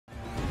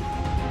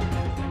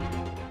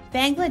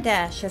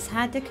Bangladesh has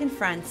had to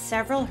confront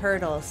several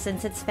hurdles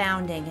since its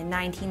founding in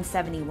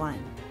 1971.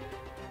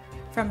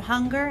 From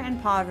hunger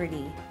and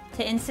poverty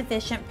to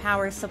insufficient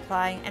power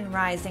supply and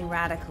rising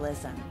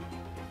radicalism,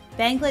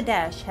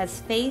 Bangladesh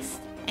has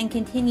faced and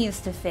continues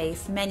to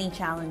face many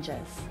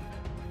challenges.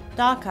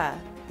 Dhaka,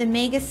 the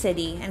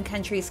megacity and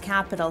country's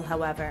capital,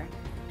 however,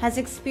 has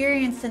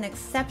experienced an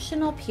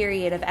exceptional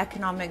period of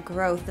economic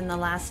growth in the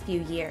last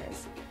few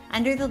years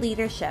under the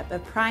leadership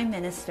of Prime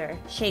Minister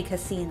Sheikh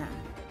Hasina.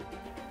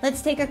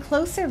 Let's take a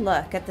closer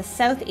look at the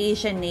South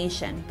Asian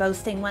nation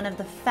boasting one of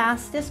the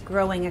fastest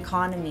growing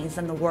economies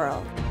in the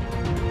world.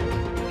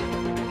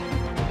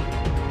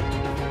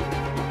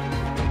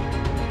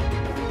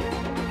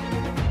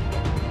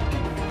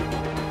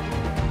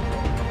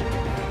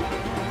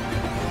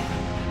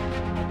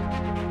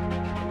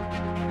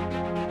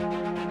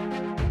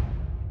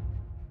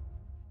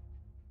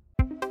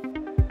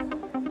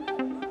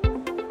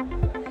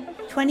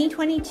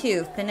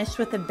 "2022 finished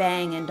with a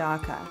bang in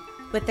Dhaka,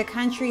 with the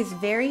country's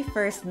very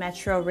first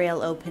metro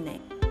rail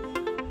opening.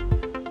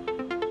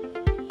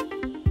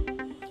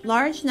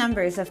 Large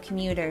numbers of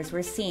commuters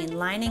were seen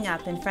lining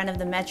up in front of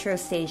the metro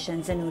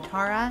stations in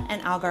Uttara and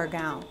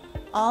Agargaon,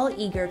 all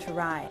eager to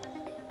ride.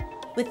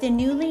 With the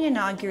newly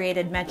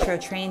inaugurated metro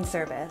train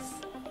service,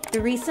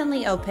 the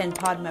recently opened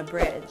Padma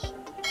Bridge,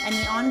 and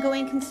the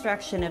ongoing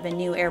construction of a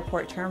new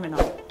airport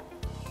terminal,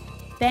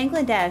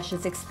 Bangladesh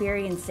is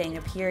experiencing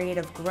a period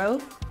of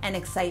growth and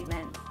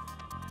excitement.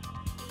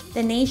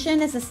 The nation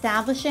is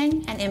establishing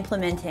and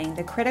implementing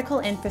the critical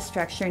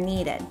infrastructure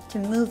needed to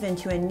move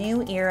into a new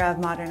era of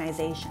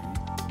modernization."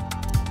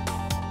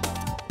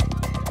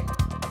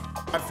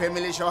 Our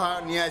family সহ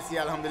নিয়ে আসি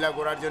আলহামদুলিল্লাহ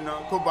ঘোরার জন্য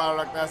খুব ভালো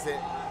লাগতেছে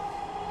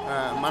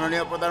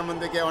মাননীয়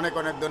প্রধানমন্ত্রীকে অনেক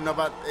অনেক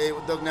ধন্যবাদ এই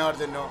উদ্যোগ নেওয়ার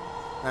জন্য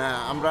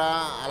আমরা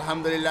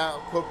আলহামদুলিল্লাহ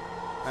খুব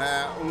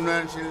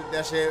উন্নয়নশীল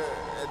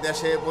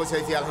দেশে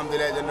পৌঁছেছি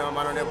আলহামদুলিল্লাহ এর জন্য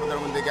মাননীয়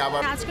প্রধানমন্ত্রীকে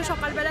আবার আজকে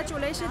সকালবেলা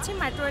চলে এসেছি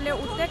মেট্রো রেলে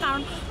উঠতে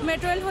কারণ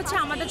মেট্রো রেল হচ্ছে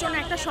আমাদের জন্য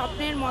একটা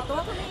স্বপ্নের মতো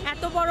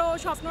এত বড়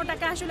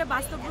স্বপ্নটাকে আসলে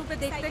বাস্তব রূপে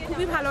দেখতে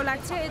খুবই ভালো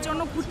লাগছে এর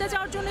জন্য ঘুরতে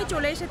যাওয়ার জন্যই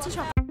চলে এসেছি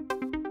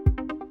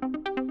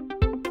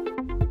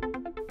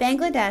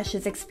Bangladesh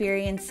is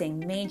experiencing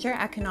major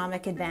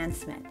economic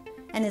advancement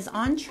and is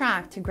on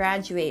track to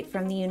graduate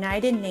from the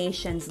United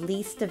Nations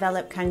least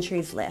developed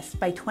countries list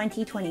by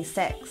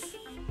 2026.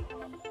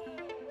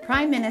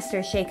 Prime Minister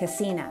Sheikh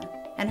Hasina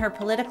and her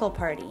political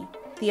party,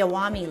 the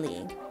Awami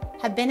League,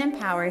 have been in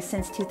power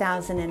since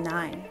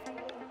 2009.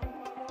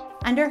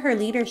 Under her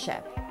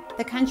leadership,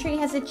 the country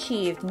has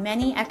achieved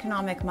many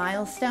economic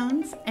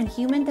milestones and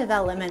human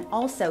development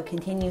also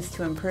continues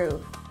to improve.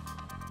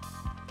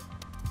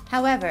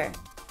 However,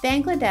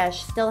 Bangladesh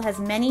still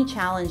has many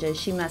challenges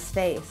she must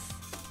face.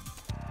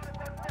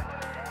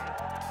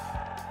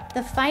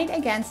 The fight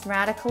against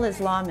radical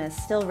Islamists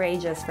still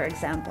rages, for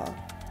example,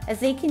 as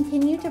they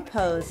continue to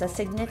pose a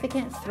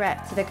significant threat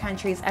to the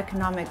country's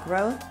economic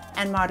growth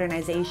and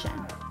modernization.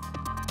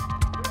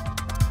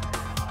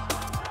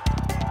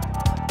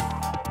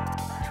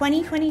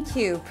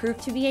 2022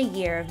 proved to be a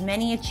year of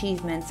many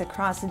achievements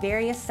across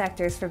various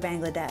sectors for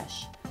Bangladesh,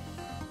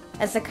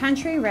 as the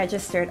country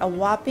registered a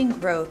whopping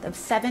growth of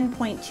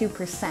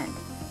 7.2%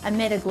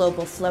 amid a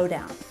global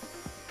slowdown.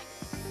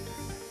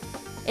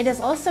 It is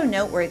also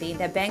noteworthy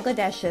that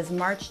Bangladesh's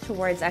march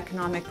towards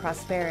economic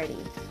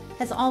prosperity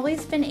has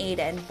always been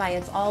aided by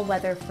its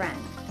all-weather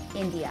friend,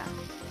 India.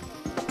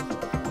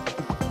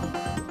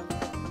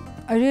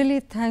 I really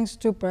thanks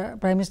to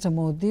Prime Minister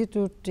Modi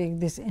to take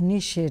this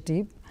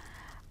initiative,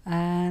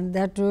 and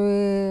that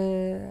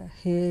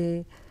he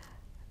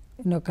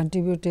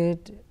contributed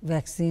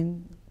vaccine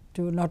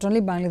to not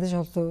only Bangladesh,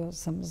 also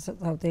some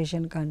South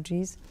Asian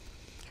countries,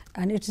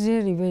 and it's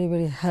really very,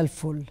 very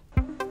helpful.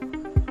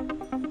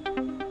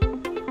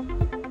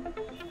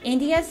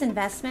 India's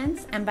investments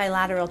and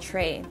bilateral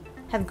trade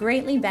have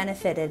greatly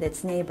benefited its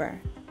neighbor.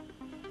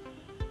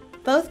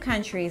 Both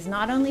countries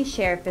not only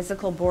share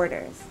physical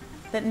borders,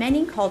 but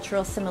many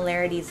cultural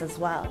similarities as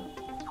well.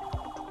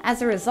 As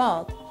a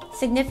result,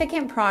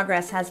 significant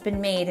progress has been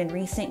made in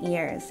recent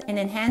years in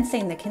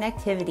enhancing the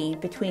connectivity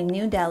between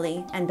New Delhi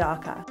and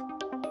Dhaka.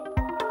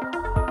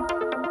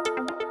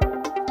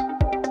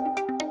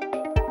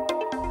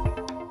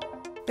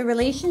 The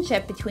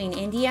relationship between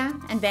India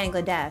and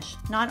Bangladesh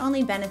not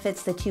only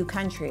benefits the two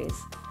countries,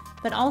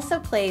 but also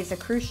plays a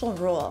crucial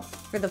role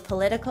for the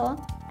political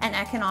and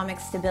economic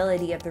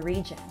stability of the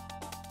region.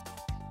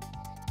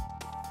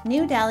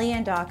 New Delhi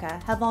and Dhaka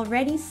have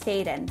already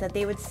stated that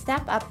they would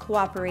step up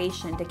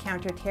cooperation to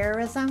counter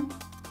terrorism,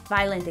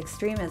 violent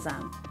extremism,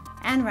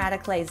 and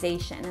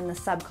radicalization in the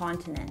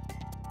subcontinent.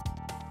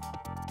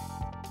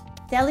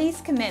 Delhi's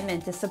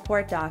commitment to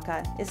support Dhaka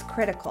is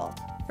critical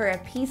for a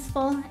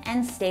peaceful and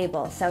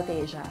stable South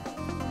Asia.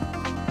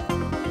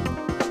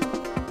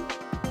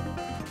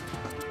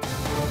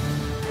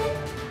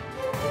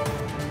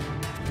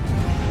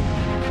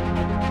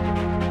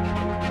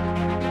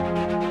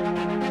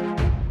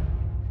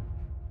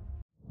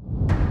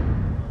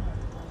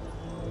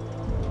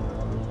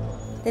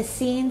 The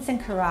scenes in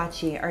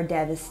Karachi are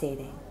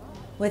devastating.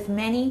 with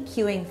many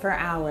queuing for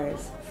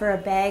hours for a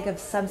bag of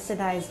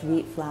subsidized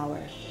wheat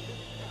flour.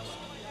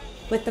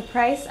 With the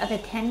price of a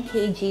 10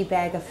 kg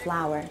bag of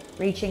flour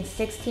reaching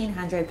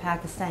 1,600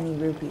 Pakistani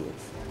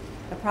rupees,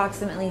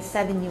 approximately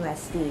 7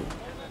 USD,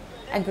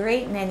 a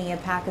great many of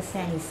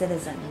Pakistani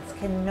citizens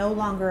can no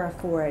longer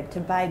afford to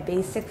buy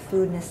basic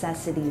food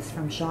necessities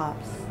from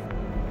shops.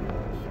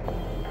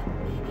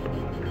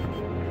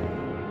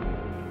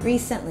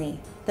 Recently,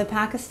 the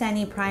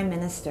Pakistani Prime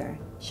Minister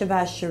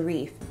Shehbaz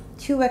Sharif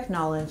too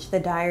acknowledged the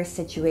dire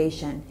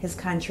situation his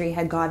country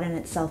had gotten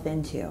itself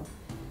into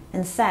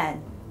and said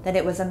that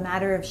it was a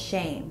matter of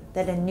shame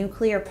that a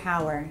nuclear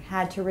power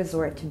had to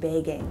resort to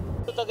begging.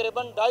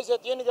 तकरीबन 2.5 से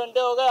 3 घंटे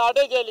हो गए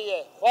आटे के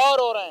लिए ख्वार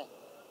हो रहे हैं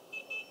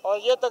और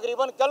ये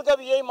तकरीबन कल का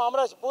भी यही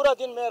मामला पूरा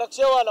दिन मैं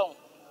रक्षे वाला हूँ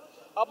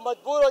अब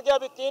मजबूर हो गया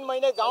अभी 3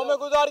 महीने गांव में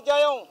गुजार के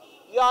आया हूँ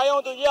ये आया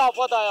हूँ तो ये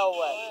आफत आया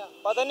हुआ है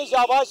पता नहीं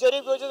शहबाज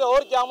शरीफ की वजह से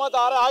और क़यामत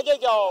आ रहा है आगे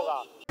क्या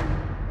होगा.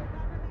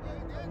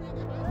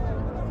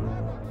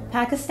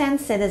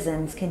 Pakistan's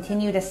citizens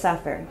continue to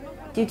suffer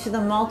due to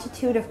the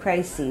multitude of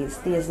crises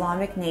the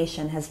Islamic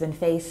nation has been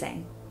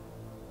facing.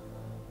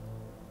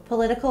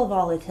 Political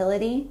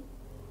volatility,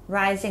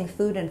 rising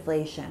food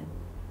inflation,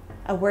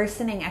 a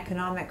worsening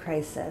economic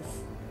crisis,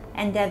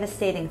 and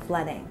devastating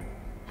flooding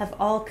have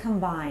all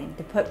combined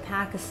to put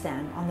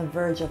Pakistan on the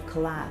verge of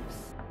collapse.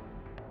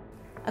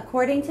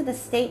 According to the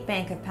State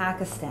Bank of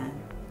Pakistan,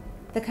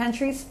 the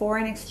country's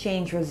foreign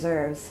exchange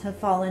reserves have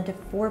fallen to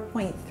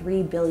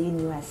 4.3 billion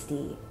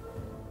USD,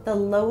 the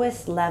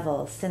lowest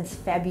level since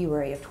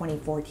February of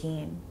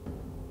 2014.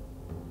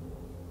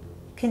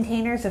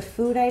 Containers of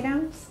food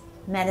items,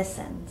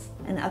 medicines,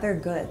 and other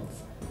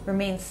goods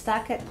remain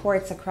stuck at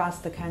ports across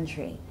the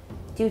country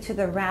due to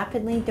the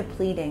rapidly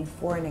depleting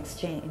foreign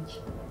exchange,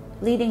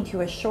 leading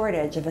to a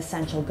shortage of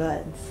essential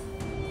goods.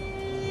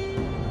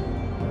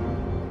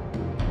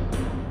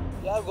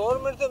 यार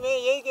government से मैं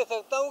यही कह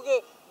सकता हूँ कि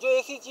जो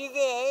ऐसी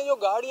चीज़ें हैं जो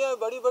गाड़ियाँ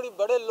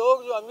बड़े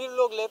लोग जो अमीर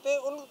लोग लेते हैं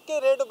उनके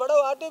रेट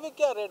बढ़ाओ आटे पे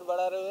क्या रेट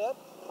बढ़ा रहे हो यार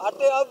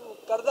आटे आप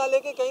कर्जा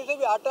लेके कहीं से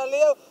भी आटा ले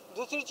आओ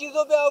दूसरी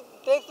चीज़ों पे आप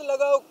टैक्स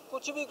लगाओ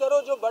कुछ भी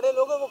करो जो बड़े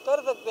लोग हैं वो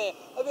कर सकते हैं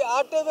अभी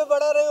आटे पे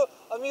बढ़ा रहे हो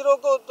अमीरों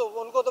को तो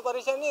उनको तो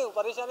परेशानी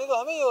तो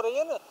हमें ही हो रही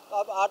है ना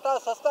आप आटा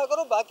सस्ता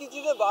करो बाकी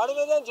चीज़ें बाहर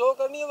में जाए जो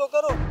करनी है वो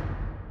करो.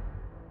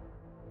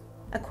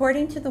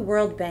 According to the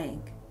World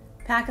Bank,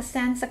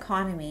 Pakistan's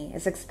economy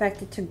is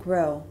expected to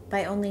grow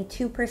by only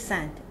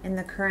 2% in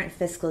the current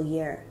fiscal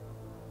year.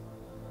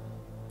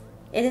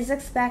 It is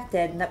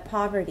expected that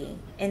poverty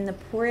in the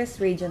poorest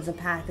regions of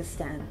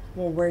Pakistan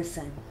will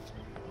worsen.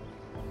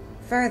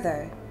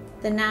 Further,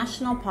 the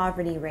national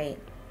poverty rate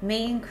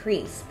may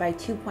increase by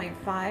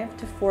 2.5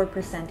 to 4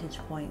 percentage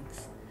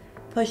points,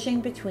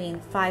 pushing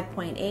between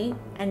 5.8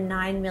 and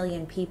 9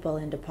 million people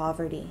into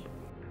poverty.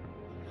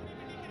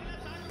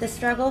 The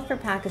struggle for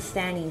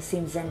Pakistanis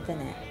seems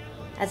infinite,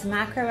 as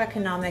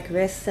macroeconomic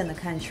risks in the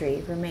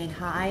country remain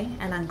high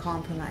and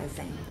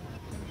uncompromising.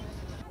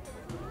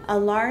 A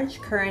large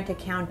current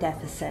account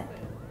deficit,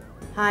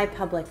 high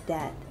public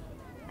debt,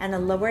 and a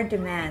lower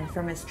demand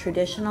from its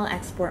traditional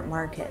export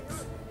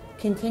markets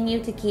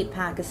continue to keep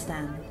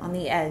Pakistan on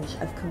the edge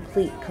of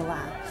complete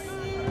collapse.